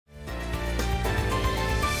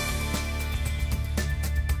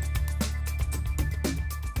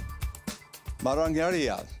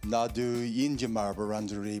Marangaria, Nadu, Yinjamar,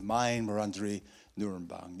 Wurundjeri, Main, Wurundjeri,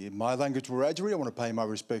 Nurrumbang. In my language, Wiradjuri, I want to pay my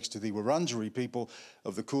respects to the Wurundjeri people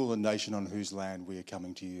of the Kulin Nation on whose land we are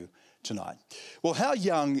coming to you tonight. Well, how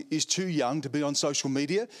young is too young to be on social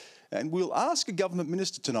media? And we'll ask a government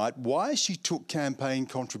minister tonight why she took campaign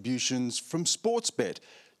contributions from Sportsbet.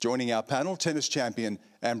 Joining our panel, tennis champion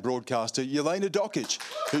and broadcaster Jelena Dokic,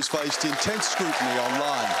 who's faced intense scrutiny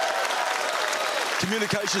online.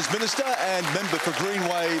 Communications Minister and member for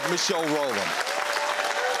Greenway, Rowland.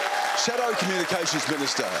 Shadow Communications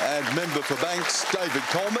Minister and member for Banks, David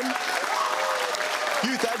Coleman.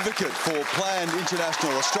 Youth Advocate for Planned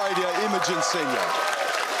International Australia, Imogen Senior.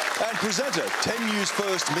 And presenter, 10 News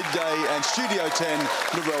First, Midday and Studio 10,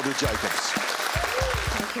 Narelda Jacobs.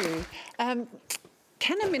 Thank you.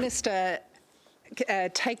 Can a minister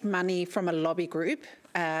take money from a lobby group,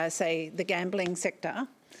 say the gambling sector,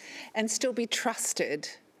 and still be trusted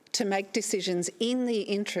to make decisions in the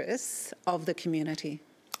interests of the community?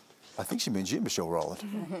 I think she means you,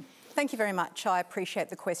 Rowland. Thank you very much. I appreciate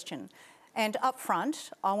the question. And up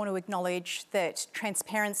front, I want to acknowledge that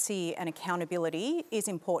transparency and accountability is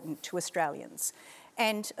important to Australians.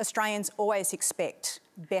 And Australians always expect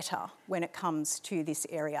better when it comes to this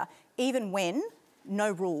area, even when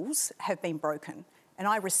no rules have been broken. And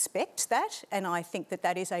I respect that, and I think that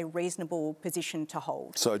that is a reasonable position to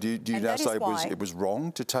hold. So do you now say it was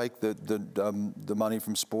wrong to take the money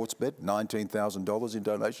from Sportsbet, $19,000 in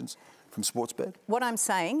donations from Sportsbet? What I'm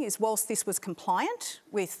saying is, whilst this was compliant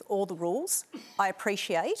with all the rules, I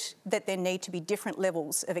appreciate that there need to be different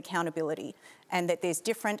levels of accountability and that there's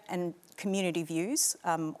different and community views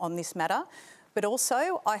on this matter. But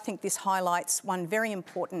also, I think this highlights one very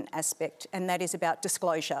important aspect, and that is about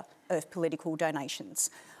disclosure of political donations.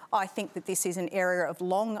 I think that this is an area of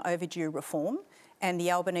long overdue reform, and the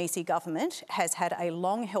Albanese government has had a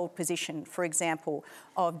long-held position, for example,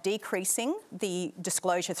 of decreasing the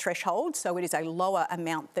disclosure threshold, so it is a lower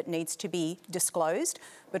amount that needs to be disclosed,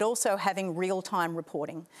 but also having real-time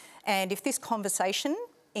reporting. And if this conversation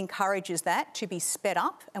encourages that to be sped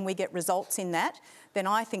up and we get results in that, then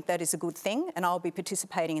I think that is a good thing, and I'll be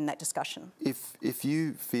participating in that discussion. If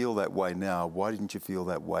you feel that way now, why didn't you feel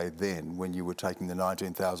that way then when you were taking the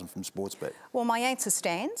 $19,000 from Sportsbet? Well, my answer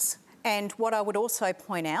stands. And what I would also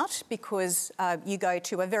point out, because you go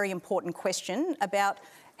to a very important question about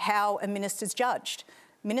how a minister's judged.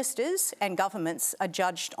 Ministers and governments are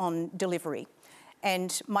judged on delivery.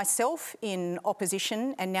 And myself in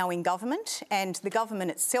opposition and now in government, and the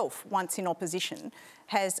government itself once in opposition,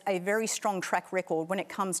 has a very strong track record when it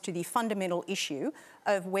comes to the fundamental issue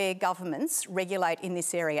of where governments regulate in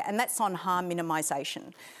this area, and that's on harm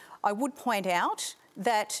minimisation. I would point out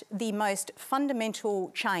that the most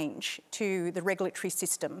fundamental change to the regulatory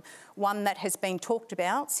system, one that has been talked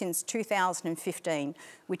about since 2015,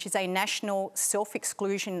 which is a national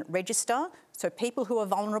self-exclusion register, so people who are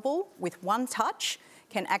vulnerable with one touch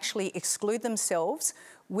can actually exclude themselves,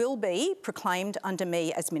 will be proclaimed under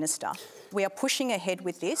me as Minister. We are pushing ahead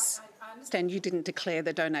with this. I understand you didn't declare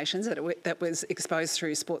the donations that was exposed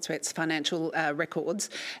through Sportsbet's financial records,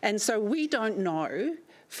 and so we don't know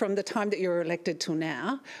from the time that you were elected till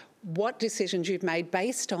now what decisions you've made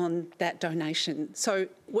based on that donation. So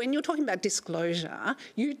when you're talking about disclosure,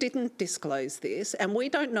 you didn't disclose this, and we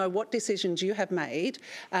don't know what decisions you have made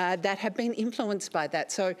that have been influenced by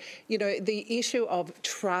that. So, you know, the issue of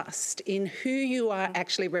trust in who you are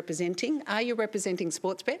actually representing. Are you representing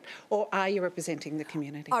Sportsbet or are you representing the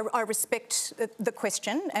community? I respect the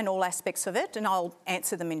question and all aspects of it, and I'll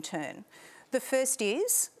answer them in turn. The first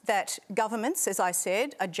is that governments, as I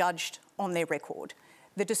said, are judged on their record.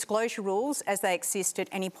 The disclosure rules, as they exist at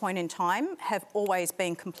any point in time, have always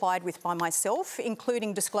been complied with by myself,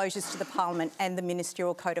 including disclosures to the Parliament and the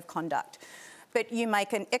Ministerial Code of Conduct. But you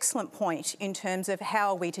make an excellent point in terms of how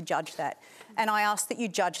are we to judge that. And I ask that you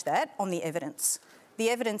judge that on the evidence. The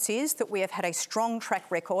evidence is that we have had a strong track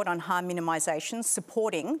record on harm minimisation,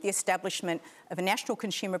 supporting the establishment of a national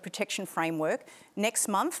consumer protection framework. Next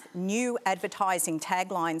month, new advertising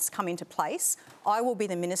taglines come into place. I will be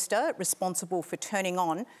the minister responsible for turning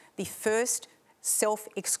on the first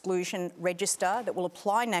self-exclusion register that will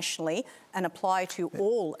apply nationally and apply to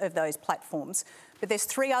all of those platforms. But there's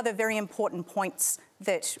three other very important points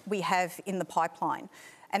that we have in the pipeline,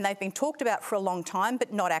 and they've been talked about for a long time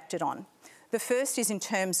but not acted on. The first is in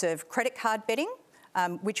terms of credit card betting,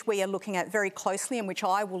 which we are looking at very closely and which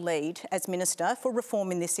I will lead as Minister for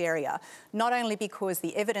reform in this area, not only because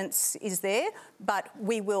the evidence is there, but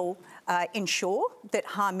we will ensure that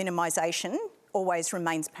harm minimisation always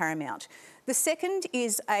remains paramount. The second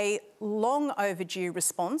is a long overdue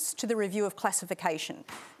response to the review of classification.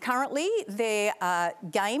 Currently, there are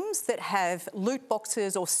games that have loot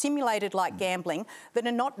boxes or simulated like gambling that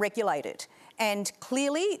are not regulated. And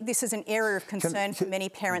clearly, this is an area of concern for many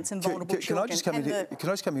parents and vulnerable children. Can I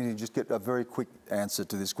just come in and just get a very quick answer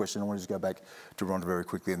to this question? I want to just go back to Rhonda very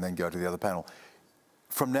quickly and then go to the other panel.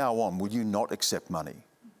 From now on, will you not accept money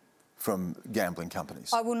from gambling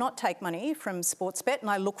companies? I will not take money from Sportsbet, and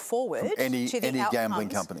I look forward to the outcomes. Any gambling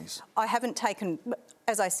companies? I haven't taken,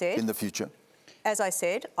 as I said... In the future? As I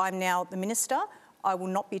said, I'm now the Minister. I will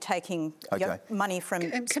not be taking money from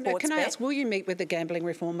Sportsbet. Can I ask, will you meet with the Gambling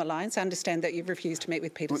Reform Alliance? I understand that you've refused to meet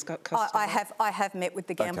with Peter Scott Costello. I have met with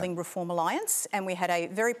the Gambling Reform Alliance, and we had a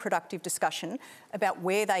very productive discussion about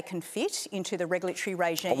where they can fit into the regulatory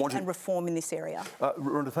regime and reform in this area.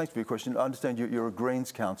 Rhonda, thanks for your question. I understand you're a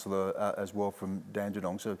Greens councillor as well from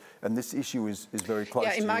Dandenong, and this issue is very close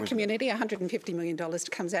to you. In my community, $150 million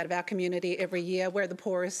comes out of our community every year. We're the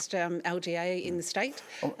poorest LGA in the state.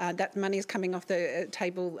 That money is coming off the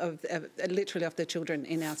table of literally off the children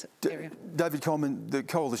in our area. David Coleman, the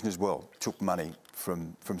coalition as well took money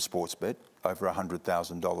from Sportsbet, over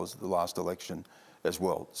 $100,000 at the last election as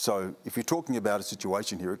well. So if you're talking about a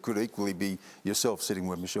situation here, it could equally be yourself sitting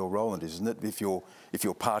where Michelle Rowland is, isn't it? If your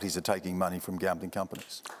parties are taking money from gambling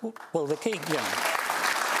companies. Well, the key,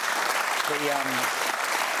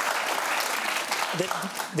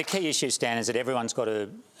 the key issue, Stan, is that everyone's got to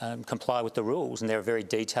comply with the rules, and there are very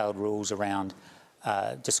detailed rules around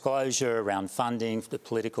disclosure, around funding for the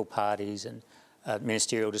political parties, and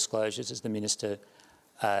ministerial disclosures, as the Minister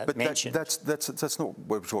mentioned. But that's not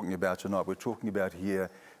what we're talking about tonight. We're talking about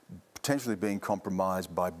here potentially being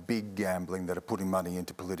compromised by big gambling that are putting money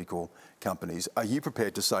into political companies. Are you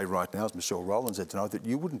prepared to say right now, as Michelle Rowland said tonight, that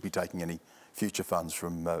you wouldn't be taking any future funds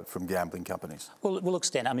from gambling companies? Well, look,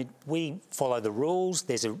 Stan, I mean, we follow the rules.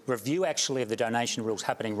 There's a review, actually, of the donation rules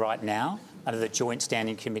happening right now under the Joint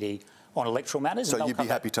Standing Committee on Electoral Matters. So you'd be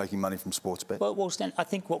happy taking money from Sportsbet? Well, Stan, I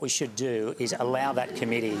think what we should do is allow that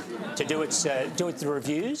committee to do its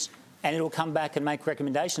reviews, and it'll come back and make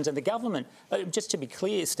recommendations. And the government, just to be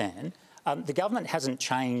clear, Stan, the government hasn't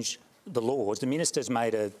changed the laws. The Minister's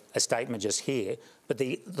made a statement just here, but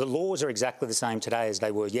the laws are exactly the same today as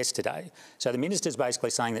they were yesterday. So the Minister's basically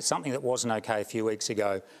saying that something that wasn't okay a few weeks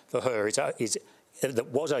ago for her that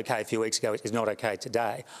was okay a few weeks ago is not okay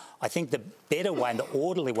today. I think the better way and the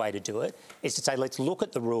orderly way to do it is to say, let's look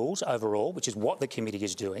at the rules overall, which is what the committee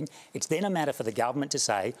is doing. It's then a matter for the government to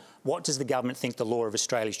say, what does the government think the law of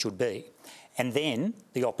Australia should be? And then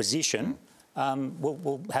the opposition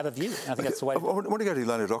we'll have a view. I think that's the way. I want to go to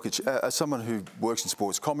Jelena Dokic. As someone who works in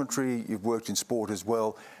sports commentary, you've worked in sport as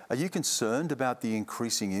well. Are you concerned about the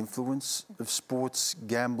increasing influence of sports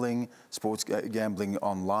gambling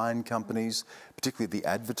online companies, particularly the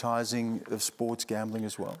advertising of sports gambling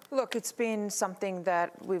as well? Look, it's been something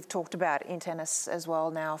that we've talked about in tennis as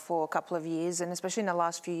well now for a couple of years, and especially in the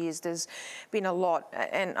last few years, there's been a lot.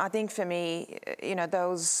 And I think for me,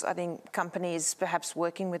 companies perhaps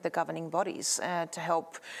working with the governing bodies to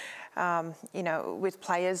help with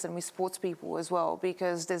players and with sports people as well,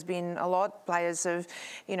 because there's been a lot. Players have,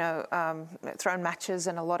 thrown matches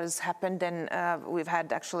and a lot has happened, and we've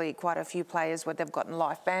had actually quite a few players where they've gotten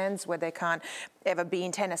life bans, where they can't ever be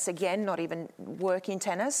in tennis again, not even work in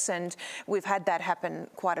tennis, and we've had that happen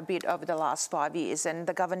quite a bit over the last 5 years, and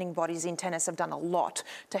the governing bodies in tennis have done a lot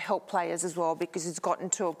to help players as well, because it's gotten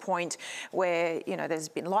to a point where, there's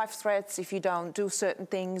been life threats if you don't do certain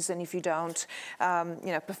things and if you don't,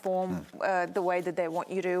 perform the way that they want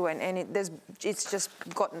you to, and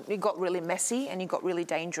it got really messy and it got really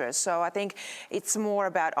dangerous. So I think it's more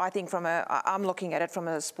about, I'm looking at it from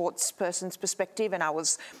a sports person's perspective, and I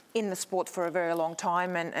was in the sport for a very long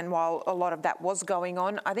time, and while a lot of that was going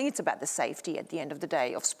on, I think it's about the safety at the end of the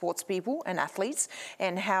day of sports people and athletes,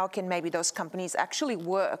 and how can maybe those companies actually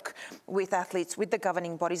work with athletes, with the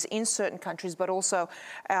governing bodies in certain countries, but also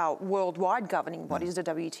our worldwide governing bodies, the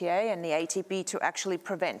WTA and the ATP, to actually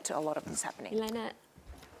prevent a lot of this happening. Jelena,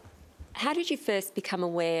 how did you first become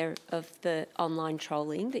aware of the online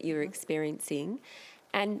trolling that you were experiencing,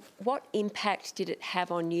 and what impact did it have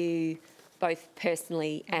on you both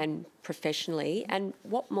personally and professionally, and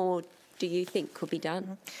what more do you think could be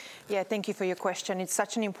done? Yeah, thank you for your question. It's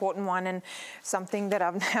such an important one, and something that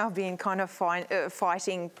I've now been kind of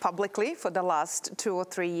fighting publicly for the last 2 or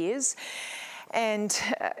 3 years. And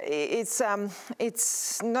it's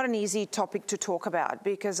not an easy topic to talk about,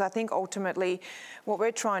 because I think ultimately what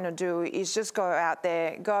we're trying to do is just go out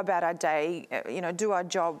there, go about our day, do our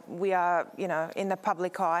job. We are, in the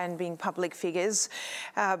public eye and being public figures,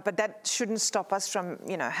 but that shouldn't stop us from,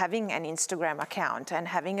 having an Instagram account and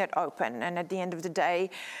having it open. And at the end of the day,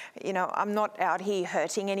 I'm not out here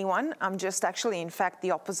hurting anyone. I'm just actually, in fact,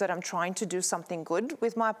 the opposite. I'm trying to do something good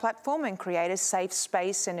with my platform and create a safe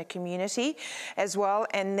space and a community as well.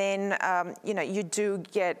 And then, you do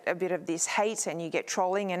get a bit of this hate and you get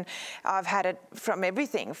trolling, and I've had it from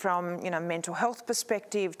everything from, mental health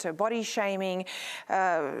perspective to body shaming,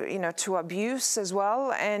 to abuse as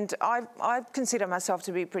well. And I consider myself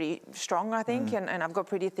to be pretty strong, I think, and I've got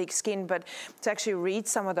pretty thick skin, but to actually read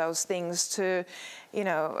some of those things to,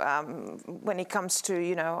 when it comes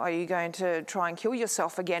to, are you going to try and kill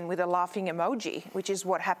yourself again with a laughing emoji, which is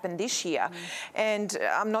what happened this year. And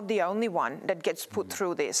I'm not the only one that gets put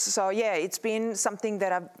through this. So yeah, it's been something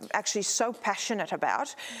that I'm actually so passionate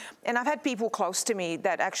about. And I've had people close to me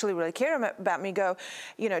that actually really care about me go,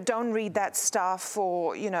 don't read that stuff.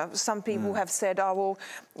 Or, some people have said, oh,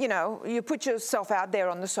 well, you put yourself out there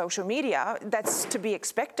on the social media, that's to be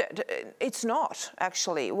expected. It's not,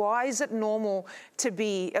 actually. Why is it normal to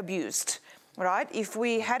be abused? Right? If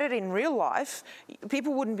we had it in real life,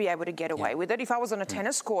 people wouldn't be able to get away with it. If I was on a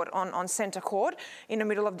tennis court, on centre court, in the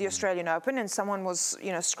middle of the Australian Open, and someone was,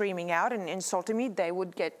 screaming out and insulting me, they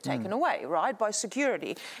would get taken away, right, by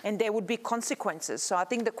security, and there would be consequences. So I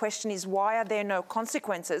think the question is, why are there no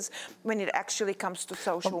consequences when it actually comes to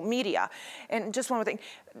social media? And just one more thing,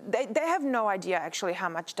 they have no idea actually how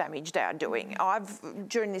much damage they are doing.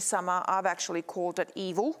 During this summer, I've actually called it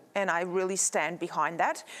evil, and I really stand behind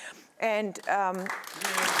that. And and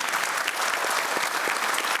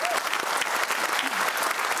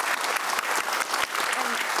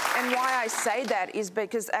why I say that is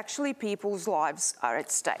because actually people's lives are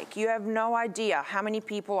at stake. You have no idea how many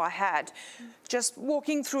people I had just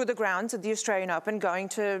walking through the grounds at the Australian Open, going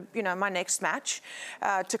to, my next match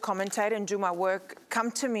to commentate and do my work, come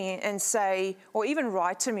to me and say, or even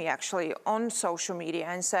write to me actually on social media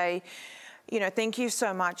and say, thank you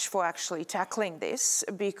so much for actually tackling this,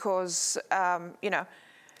 because,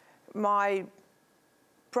 my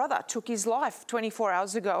brother took his life 24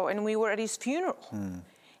 hours ago and we were at his funeral.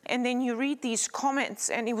 And then you read these comments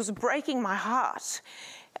and it was breaking my heart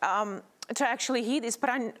to actually hear this. But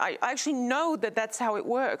I actually know that that's how it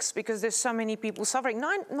works, because there's so many people suffering.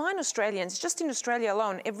 Nine Australians, just in Australia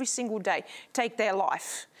alone, every single day take their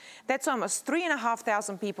life. That's almost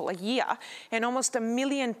 3,500 people a year and almost 1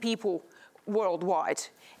 million people worldwide.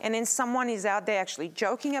 And then someone is out there actually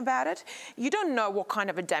joking about it. You don't know what kind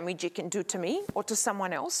of a damage it can do to me or to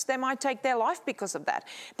someone else. They might take their life because of that.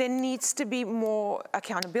 There needs to be more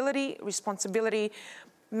accountability, responsibility.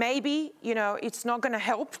 Maybe, it's not going to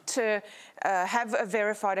help to have a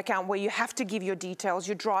verified account where you have to give your details,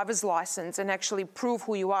 your driver's license, and actually prove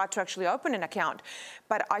who you are to actually open an account.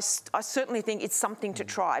 But I certainly think it's something to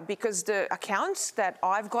try, because the accounts that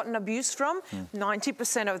I've gotten abuse from,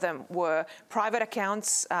 90% of them were private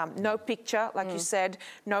accounts, no picture, like you said,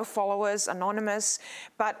 no followers, anonymous.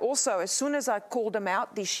 But also, as soon as I called them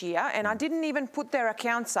out this year, and I didn't even put their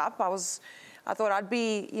accounts up, I thought I'd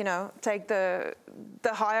be, take the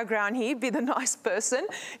higher ground here, be the nice person,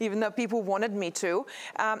 even though people wanted me to.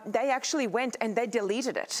 They actually went and they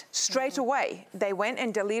deleted it straight away. They went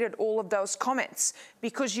and deleted all of those comments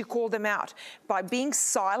because you called them out. By being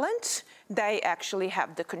silent, they actually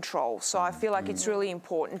have the control. So I feel like it's really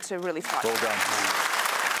important to really fight. Well done.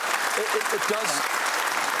 It does.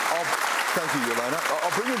 Thank you, Jelena.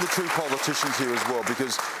 I'll bring in the two politicians here as well,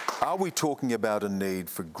 because are we talking about a need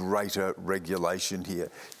for greater regulation here?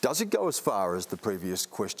 Does it go as far as the previous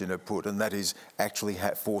questioner put, and that is actually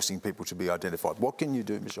forcing people to be identified? What can you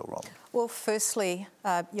do, Michelle Rowland? Well, firstly,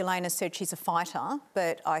 Jelena said she's a fighter,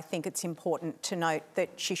 but I think it's important to note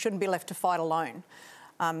that she shouldn't be left to fight alone.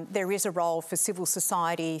 There is a role for civil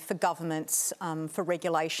society, for governments, for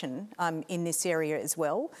regulation in this area as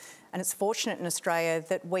well. And it's fortunate in Australia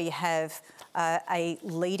that we have a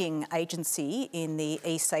leading agency in the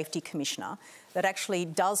E-Safety Commissioner that actually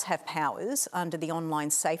does have powers under the Online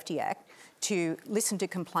Safety Act to listen to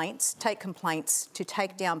complaints, to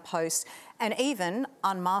take down posts, and even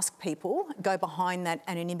unmask people, go behind that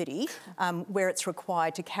anonymity where it's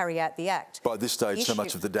required to carry out the act. By this stage, so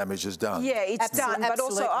much of the damage is done. Yeah, it's done. But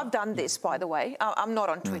also, I've done this, by the way. I'm not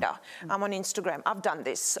on Twitter. I'm on Instagram. I've done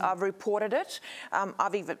this. I've reported it.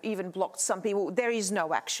 I've even blocked some people. There is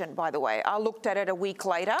no action, by the way. I looked at it a week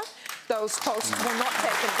later. Those posts were not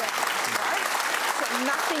taken down, right? So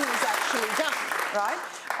nothing is actually done, right?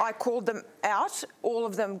 I called them out, all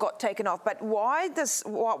of them got taken off. But why does,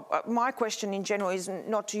 my question in general is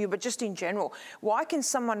not to you, but just in general, why can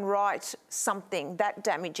someone write something that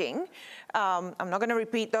damaging? I'm not going to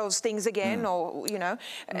repeat those things again, or, you know,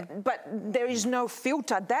 but there is no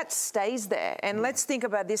filter. That stays there. And let's think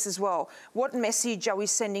about this as well. What message are we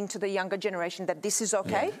sending to the younger generation that this is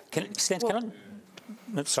okay?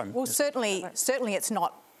 Well, certainly it's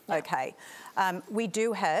not okay. We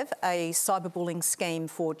do have a cyberbullying scheme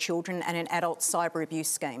for children and an adult cyber abuse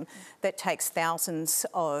scheme that takes thousands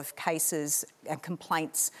of cases and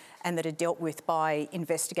complaints and that are dealt with by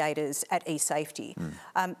investigators at eSafety.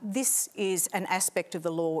 This is an aspect of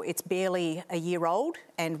the law. It's barely a year old,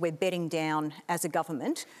 and we're bedding down as a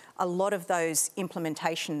government a lot of those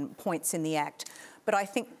implementation points in the Act. But I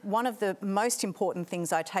think one of the most important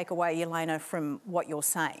things I take away, Jelena, from what you're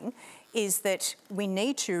saying is that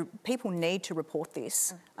people need to report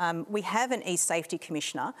this. We have an eSafety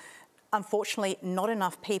Commissioner. Unfortunately, not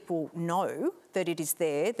enough people know that it is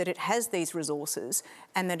there, that it has these resources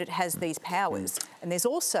and that it has these powers. And there's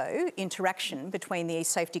also interaction between the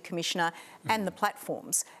eSafety Commissioner and the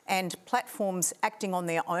platforms. And platforms acting on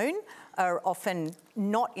their own are often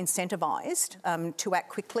not incentivised to act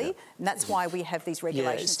quickly, and that's why we have these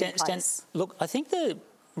regulations in place. Look, I think the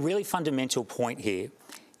really fundamental point here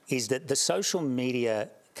is that the social media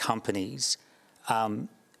companies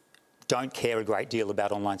don't care a great deal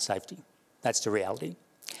about online safety. That's the reality.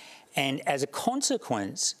 And as a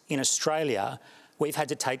consequence, in Australia, we've had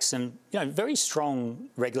to take some, very strong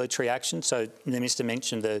regulatory action. So the Minister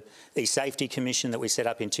mentioned the eSafety Commission that we set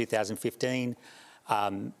up in 2015.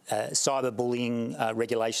 Cyberbullying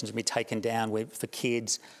regulations will be taken down for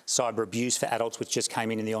kids, cyber abuse for adults, which just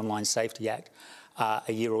came in the Online Safety Act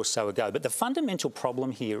a year or so ago. But the fundamental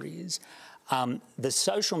problem here is the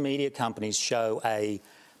social media companies show a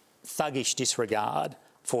thuggish disregard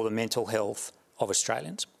for the mental health of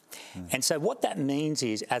Australians. And so what that means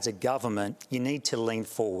is, as a government, you need to lean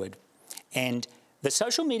forward. And the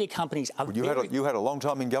social media companies are you had a long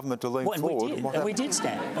time in government to lean forward. And we did,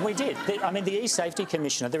 Stan, and we did. I mean, the eSafety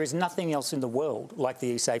Commissioner, there is nothing else in the world like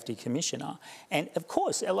the eSafety Commissioner. And of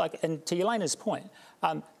course, and to Jelena's point,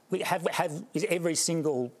 is every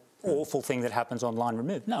single awful thing that happens online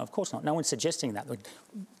removed? No, of course not. No one's suggesting that. We'd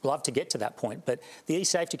love to get to that point. But the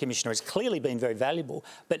eSafety Commissioner has clearly been very valuable.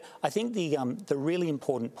 But I think the really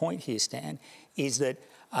important point here, Stan, is that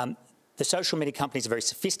the social media companies are very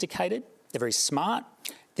sophisticated. They're very smart.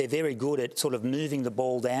 They're very good at sort of moving the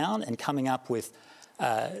ball down and coming up with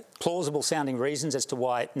plausible sounding reasons as to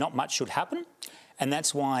why not much should happen. And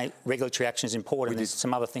that's why regulatory action is important. There's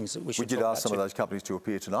some other things that we should talk about. We did ask some of those companies to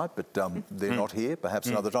appear tonight, but they're not here, perhaps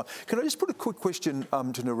another time. Can I just put a quick question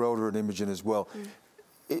to Narelda and Imogen as well?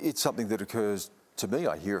 It's something that occurs to me.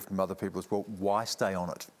 I hear it from other people as well. Why stay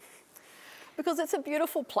on it? Because it's a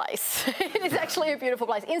beautiful place. It is actually a beautiful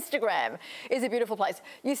place. Instagram is a beautiful place.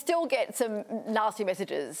 You still get some nasty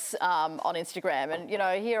messages on Instagram. And,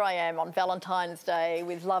 here I am on Valentine's Day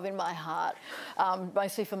with love in my heart,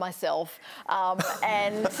 mostly for myself.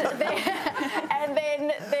 And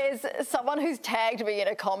then there's someone who's tagged me in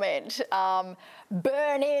a comment,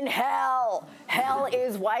 burn in hell, hell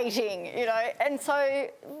is waiting, And so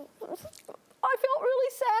I felt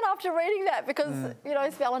really sad after reading that because,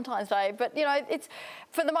 it's Valentine's Day. But, it's,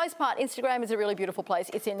 for the most part, Instagram is a really beautiful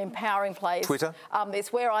place. It's an empowering place. Twitter?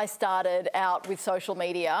 It's where I started out with social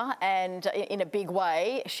media and in a big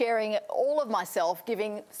way, sharing all of myself,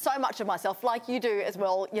 giving so much of myself, like you do as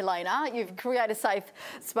well, Jelena. You've created a safe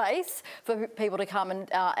space for people to come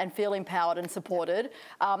and feel empowered and supported,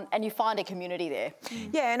 and you find a community there.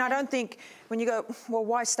 Yeah, and I don't think when you go, well,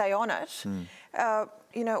 why stay on it?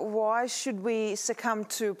 Why should we succumb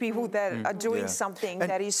to people that are doing something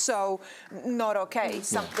that is so not okay?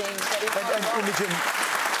 Something that is and Imogen,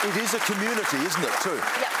 it is a community, isn't it, too?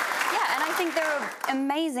 Yeah, and I think there are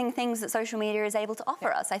amazing things that social media is able to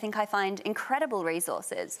offer us. I think I find incredible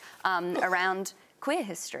resources around queer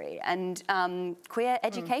history and queer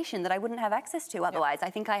education that I wouldn't have access to otherwise. I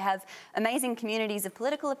think I have amazing communities of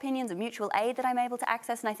political opinions, of mutual aid that I'm able to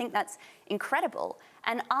access, and I think that's incredible.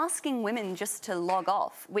 And asking women just to log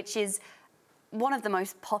off, which is one of the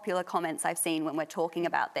most popular comments I've seen when we're talking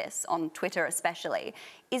about this, on Twitter especially,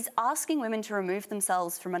 is asking women to remove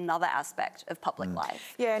themselves from another aspect of public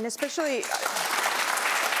life. Yeah, and especially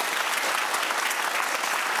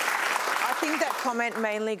I think that comment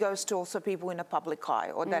mainly goes to also people in a public eye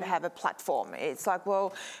or that have a platform. It's like,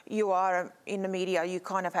 well, you are in the media, you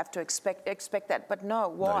kind of have to expect that. But no,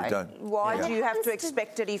 why? No, you don't. Why do you have to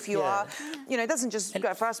expect it if you are, you know, it doesn't just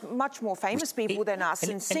go for us, much more famous people than us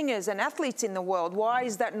and singers and athletes in the world. Why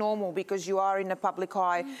is that normal? Because you are in the public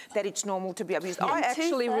eye, that it's normal to be abused. I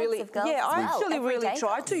actually really,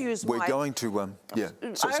 try to use We're going to,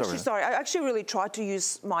 I actually really try to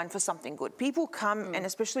use mine for something good. People come, and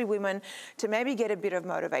especially women, to maybe get a bit of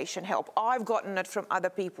motivation, help. I've gotten it from other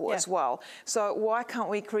people as well. So why can't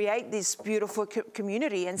we create this beautiful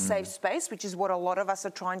community and safe space, which is what a lot of us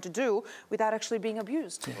are trying to do, without actually being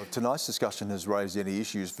abused? Well, tonight's discussion has raised any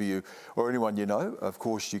issues for you or anyone you know. Of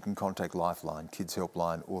course, you can contact Lifeline, Kids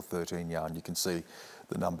Helpline or 13 Yarn. You can see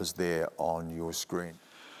the numbers there on your screen.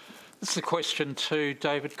 This is a question to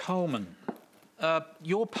David Coleman.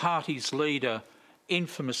 Your party's leader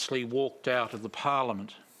infamously walked out of the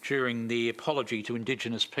Parliament during the apology to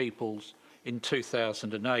Indigenous peoples in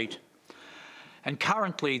 2008. And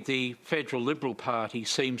currently the Federal Liberal Party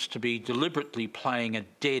seems to be deliberately playing a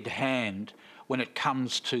dead hand when it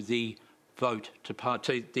comes to the vote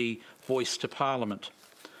to the voice to Parliament.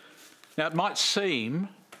 Now, it might seem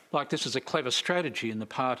like this is a clever strategy in the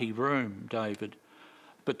party room, David,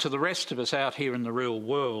 but to the rest of us out here in the real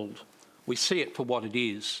world, we see it for what it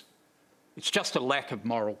is. It's just a lack of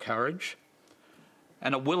moral courage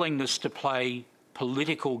and a willingness to play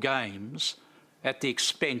political games at the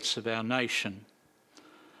expense of our nation.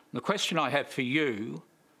 And the question I have for you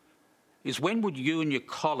is, when would you and your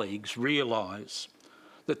colleagues realise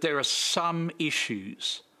that there are some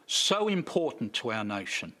issues so important to our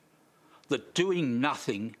nation that doing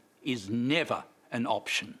nothing is never an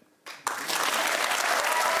option?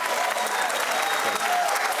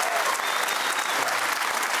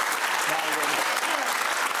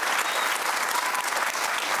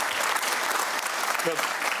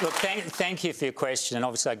 Look, thank you for your question, and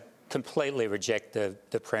obviously I completely reject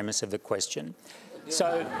the premise of the question.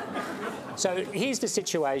 So here's the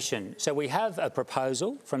situation. So we have a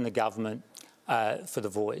proposal from the government for the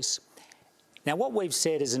voice. Now, what we've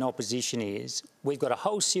said as an opposition is we've got a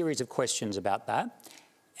whole series of questions about that,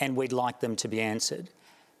 and we'd like them to be answered.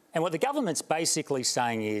 And what the government's basically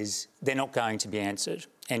saying is they're not going to be answered.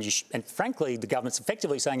 And frankly, the government's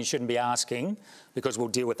effectively saying you shouldn't be asking because we'll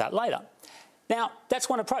deal with that later. Now, that's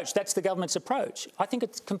one approach. That's the government's approach. I think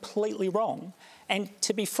it's completely wrong. And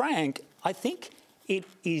to be frank, I think it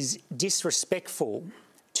is disrespectful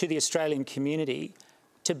to the Australian community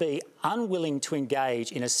to be unwilling to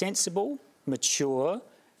engage in a sensible, mature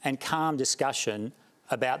and calm discussion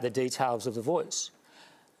about the details of the voice.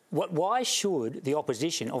 Why should the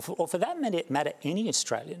opposition, or for that matter any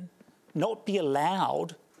Australian, not be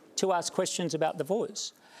allowed to ask questions about the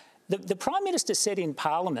voice? The Prime Minister said in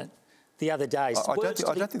Parliament the other day... I don't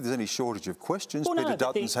think there's any shortage of questions. Well, Peter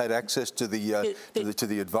Dutton's had access to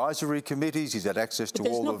the advisory committees. He's had access to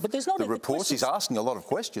all of the reports. He's asking a lot of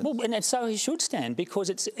questions. Well, and so he should stand,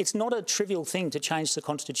 because it's not a trivial thing to change the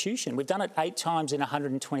Constitution. We've done it 8 times in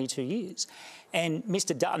 122 years. And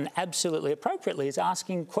Mr Dutton, absolutely appropriately, is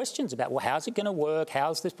asking questions about, well, how's it going to work?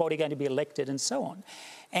 How's this body going to be elected? And so on.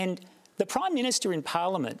 And the Prime Minister in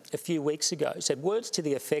Parliament a few weeks ago said words to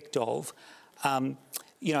the effect of,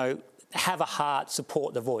 you know, have a heart,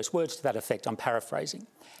 support the voice, words to that effect, I'm paraphrasing,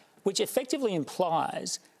 which effectively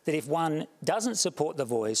implies that if one doesn't support the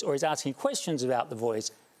voice or is asking questions about the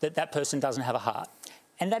voice, that person doesn't have a heart.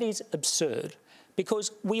 And that is absurd,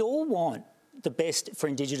 because we all want the best for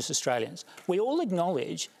Indigenous Australians. We all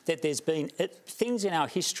acknowledge that there's been things in our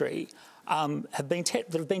history that have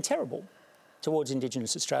been terrible towards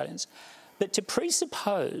Indigenous Australians. But to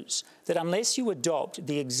presuppose that unless you adopt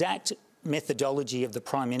the exact methodology of the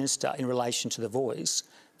Prime Minister in relation to the voice,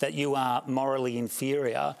 that you are morally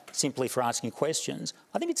inferior simply for asking questions,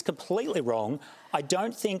 I think it's completely wrong. I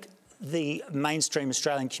don't think the mainstream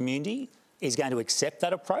Australian community is going to accept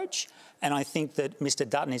that approach, and I think that Mr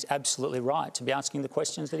Dutton is absolutely right to be asking the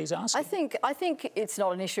questions that he's asking. I think it's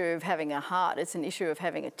not an issue of having a heart, it's an issue of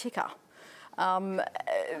having a ticker. And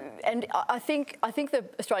I think the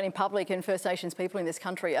Australian public and First Nations people in this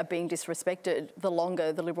country are being disrespected the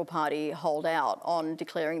longer the Liberal Party hold out on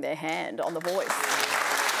declaring their hand on the voice.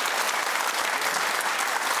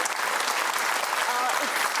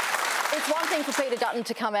 It's one thing for Peter Dutton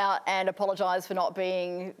to come out and apologise for not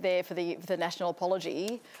being there for the national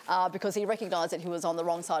apology because he recognised that he was on the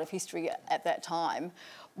wrong side of history at that time.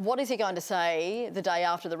 What is he going to say the day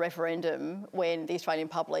after the referendum when the Australian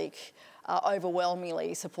public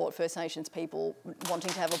overwhelmingly support First Nations people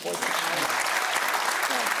wanting to have a voice in Parliament?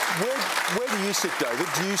 Where do you sit, David?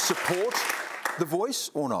 Do you support the voice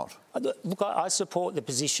or not? Look, I support the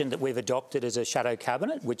position that we've adopted as a shadow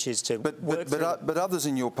cabinet, which is to But others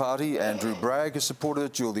in your party, Andrew Bragg has supported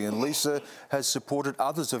it, Julian Leeser has supported,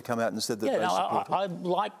 others have come out and said that they support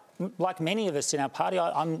it. Like many of us in our party,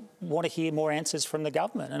 I want to hear more answers from the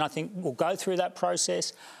government, and I think we'll go through that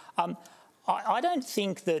process. I don't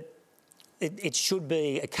think that it should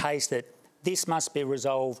be a case that this must be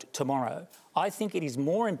resolved tomorrow. I think it is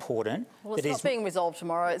more important... Well, it's not being resolved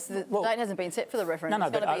tomorrow. The date hasn't been set for the referendum.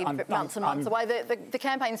 It's going to be months and months away. The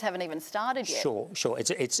campaigns haven't even started yet. Sure.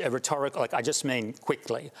 It's a rhetorical... I just mean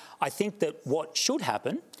quickly. I think that what should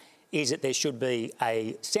happen is that there should be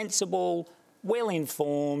a sensible,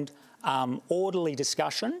 well-informed, orderly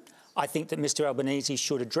discussion. I think that Mr Albanese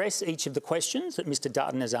should address each of the questions that Mr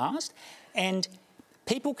Dutton has asked, and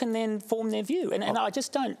people can then form their view. And I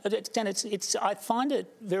just don't... I find it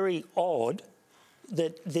very odd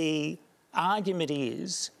that the argument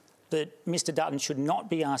is that Mr Dutton should not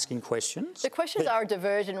be asking questions. The questions are a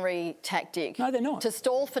diversionary tactic. No, they're not. To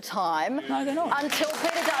stall for time. No, they're not. Until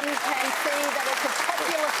Peter Dutton can see that it's a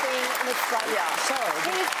popular thing in Australia. So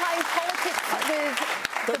he is playing politics with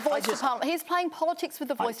the voice to Parliament. He's playing politics with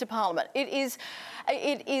the voice to Parliament. It is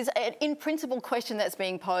an in-principle question that's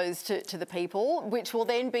being posed to the people, which will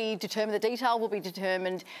then be determined, the detail will be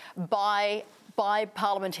determined by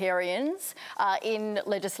parliamentarians in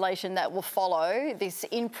legislation that will follow this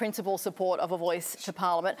in-principle support of a voice to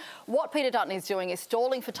Parliament. What Peter Dutton is doing is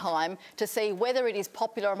stalling for time to see whether it is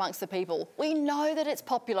popular amongst the people. We know that it's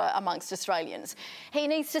popular amongst Australians. He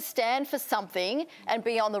needs to stand for something and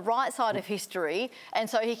be on the right side of history, and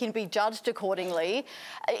so he can be judged accordingly.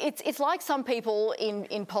 It's like some people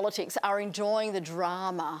in politics are enjoying the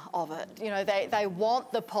drama of it. You know, they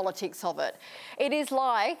want the politics of it. It is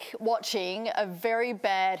like watching a very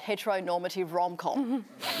bad heteronormative rom-com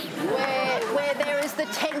where there is the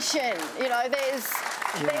tension. You know, there's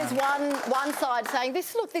one side saying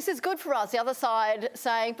this is good for us, the other side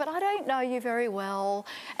saying, but I don't know you very well.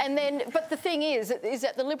 And then, but the thing is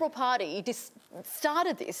that the Liberal Party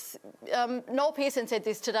started this. Noel Pearson said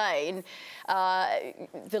this today.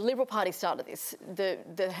 The Liberal Party started this.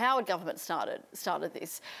 The Howard government started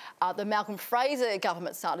this. The Malcolm Fraser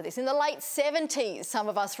government started this. In the late 70s, some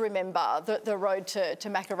of us remember the road to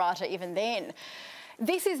Makarrata even then.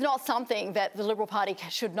 This is not something that the Liberal Party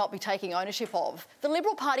should not be taking ownership of. The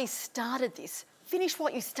Liberal Party started this. Finish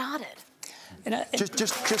what you started.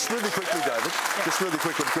 Just really quickly, David, just really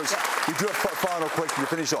quickly, because we do have a final question to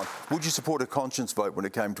finish on. Would you support a conscience vote when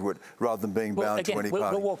it came to it, rather than being bound to any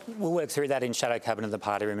party? We'll work through that in shadow cabinet of the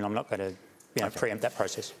party room, and I'm not going to preempt that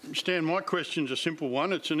process. Stan, my question's a simple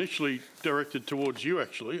one. It's initially directed towards you,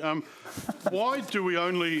 actually. Why do we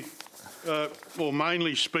only, or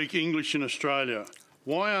mainly speak English in Australia?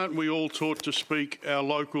 Why aren't we all taught to speak our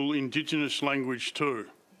local Indigenous language too?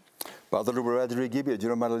 Thank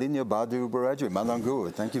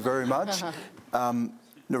you very much.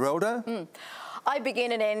 Narelda? I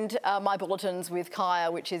begin and end my bulletins with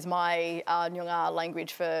Kaya, which is my Nyungar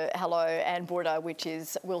language for hello, and Burda, which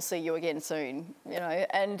is we'll see you again soon. You know,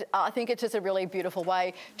 and I think it's just a really beautiful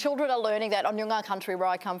way. Children are learning that on Nyungar country, where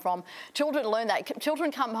I come from. Children learn that.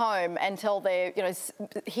 Children come home and tell their,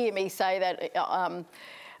 hear me say that.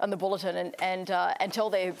 On the bulletin and tell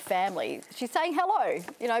their family. She's saying hello,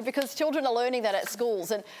 because children are learning that at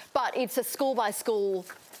schools. But it's a school by school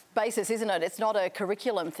basis, isn't it? It's not a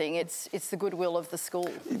curriculum thing. It's the goodwill of the school.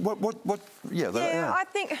 Yeah, I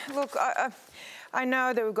think. Look, I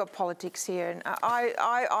know that we've got politics here, and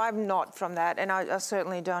I'm not from that, and I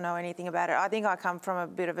certainly don't know anything about it. I think I come from a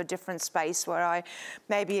bit of a different space where I'm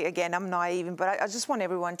naive, but I just want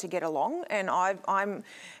everyone to get along. And I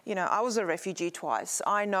was a refugee twice.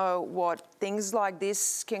 I know what things like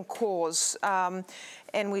this can cause.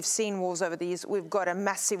 And we've seen wars over the years. We've got a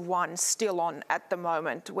massive one still on at the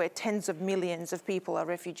moment where tens of millions of people are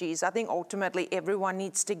refugees. I think ultimately everyone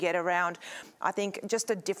needs to get around, I think, just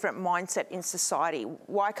a different mindset in society.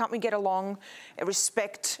 Why can't we get along,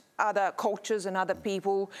 respect other cultures and other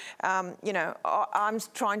people? I'm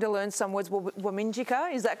trying to learn some words.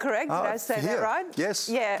 Waminjika, is that correct? Did I say that right? Yes.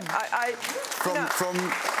 Yeah.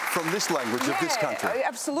 From this language of this country.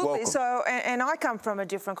 Absolutely. Welcome. So, and I come from a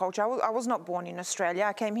different culture. I was not born in Australia.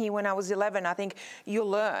 I came here when I was 11. I think you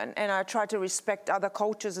learn, and I try to respect other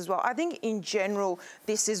cultures as well. I think in general,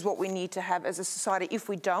 this is what we need to have as a society. If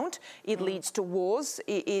we don't, it leads to wars.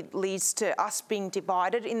 It leads to us being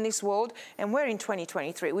divided in this world. And we're in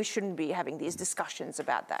 2023. We shouldn't be having these discussions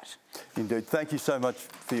about that. Indeed. Thank you so much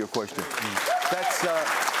for your question.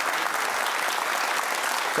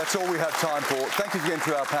 That's all we have time for. Thank you again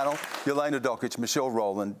to our panel, Jelena Dokic, Michelle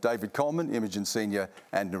Rowland, David Coleman, Imogen Senior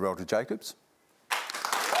and Narelda Jacobs.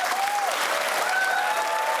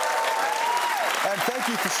 And thank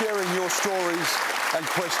you for sharing your stories and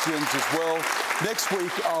questions as well. Next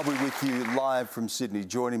week, I'll be with you live from Sydney.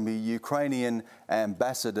 Joining me, Ukrainian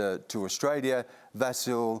Ambassador to Australia,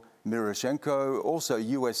 Vasyl Miрошhenko, also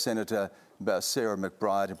US Senator Sarah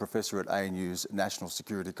McBride, and Professor at ANU's National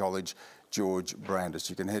Security College, George Brandis.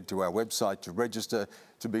 You can head to our website to register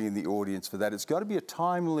to be in the audience for that. It's got to be a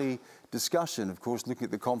timely discussion, of course, looking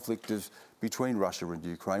at the conflict between Russia and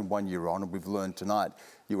Ukraine 1 year on, and we've learned tonight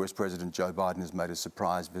US President Joe Biden has made a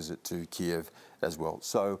surprise visit to Kiev as well.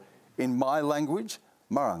 So in my language,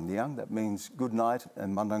 marang niang, that means good night,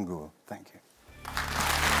 and mandangur. Thank you.